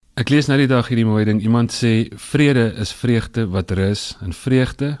Ek lees nou die dag hierdie mooi ding, iemand sê, vrede is vreugde wat rus, en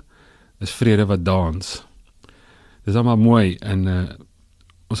vreugde is vrede wat dans. Dis allemaal mooi, en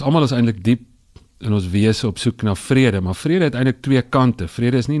ons almal is eintlik diep in ons wese op soek na vrede, maar vrede het eintlik twee kante.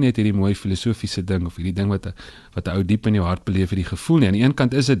 Vrede is nie net hierdie mooi filosofiese ding, of hierdie ding wat 'n ou diep in jou hart beleef, hierdie gevoel nie. Aan die een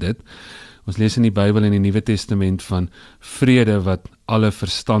kant is dit. Ons lees in die Bybel en die Nuwe Testament van vrede wat alle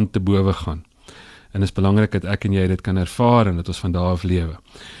verstand te bowe gaan. En dit is belangrik dat ek en jy dit kan ervaar en dat ons van daar af lewe.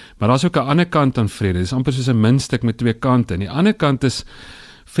 Maar daar is ook 'n ander kant aan vrede. Dit is amper soos 'n muntstuk met twee kante. En die ander kant is,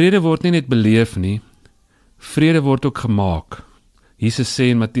 vrede word nie net beleef nie, vrede word ook gemaak. Jesus sê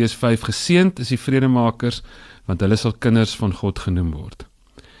in Matteus 5, geseënd is die vredemakers, want hulle sal kinders van God genoem word.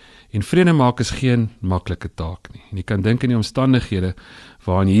 En vrede maak is geen maklike taak nie. En jy kan dink in die omstandighede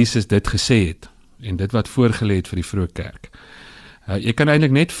waarin Jesus dit gesê het, en dit wat voorgelê het vir die vroeë kerk. Jy kan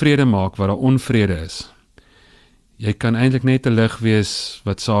eintlik net vrede maak waar daar onvrede is. Jy kan eintlik net 'n lig wees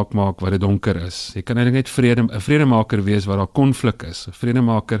wat saak maak waar dit donker is. Jy kan eintlik net 'n vredemaker wees waar daar konflik is. 'n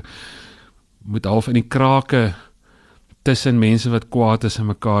Vredemaker moet half in die krake tussen mense wat kwaad is en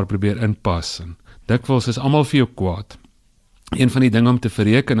mekaar probeer inpas. En dikwels is almal vir jou kwaad. Een van die dinge om te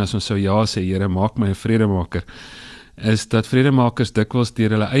verreken as ons sou ja sê, Here, maak my 'n vredemaker, is dat vredemakers dikwels deur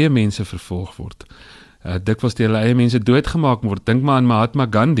hulle eie mense vervolg word. Dikwels deur hulle eie mense doodgemaak word. Dink maar aan Mahatma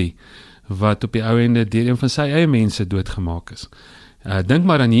Gandhi, wat op die ou ende deur een van sy eie mense doodgemaak is. Dink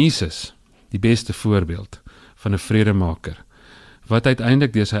maar aan Jesus, die beste voorbeeld van 'n vredemaker, wat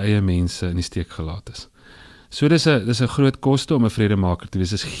uiteindelik deur sy eie mense in die steek gelaat is. So dis 'n groot koste om 'n vredemaker te wees.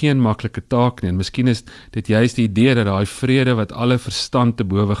 Dis geen maklike taak nie. En miskien is dit juist die idee dat daai vrede wat alle verstand te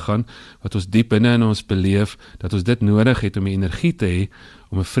bowe gaan, wat ons diep binne in ons beleef, dat ons dit nodig het om die energie te hê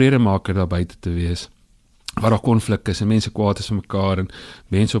om 'n vredemaker daar buite te wees. Waar daar konflik is en mense kwaad is vir mekaar en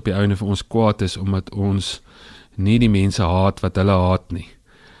mense op die einde vir ons kwaad is omdat ons nie die mense haat wat hulle haat nie.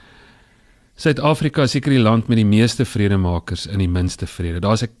 Suid-Afrika is seker die land met die meeste vredemakers in die minste vrede.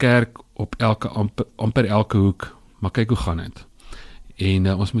 Daar is 'n kerk op amper elke hoek, maar kyk hoe gaan dit.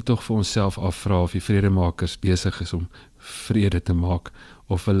 En ons moet tog vir onsself afvra of die vredemakers besig is om vrede te maak,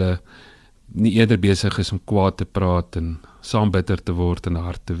 of hulle nie eerder besig is om kwaad te praat en saam bitter te word en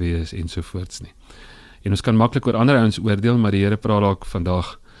hard te wees ensovoorts nie. En ons kan maklik oor ander ouens oordeel, maar die Here praat dalk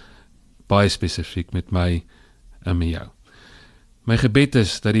vandag baie spesifiek met my en met jou. My gebed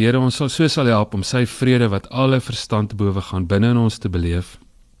is dat die Here ons so sal help om sy vrede wat alle verstand bowe gaan binne in ons te beleef,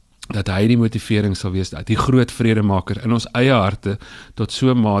 dat hy die motivering sal wees, dat die groot vredemaker in ons eie harte tot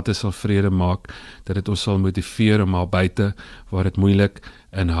so 'n mate sal vrede maak, dat dit ons sal motiveer om al buite waar dit moeilik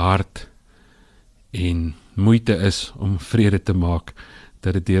en hard en moeite is om vrede te maak,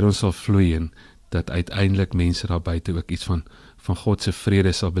 dat dit deur ons sal vloei en dat uiteindelik mense daar buite ook iets van God se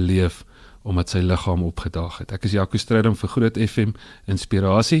vrede sal beleef, omdat sy liggaam opgedaag het. Ek is Jaco Strydom vir Groot FM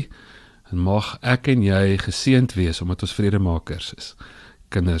Inspirasie, en mag ek en jy geseënd wees, omdat ons vredemakers is,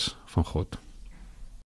 kinders van God.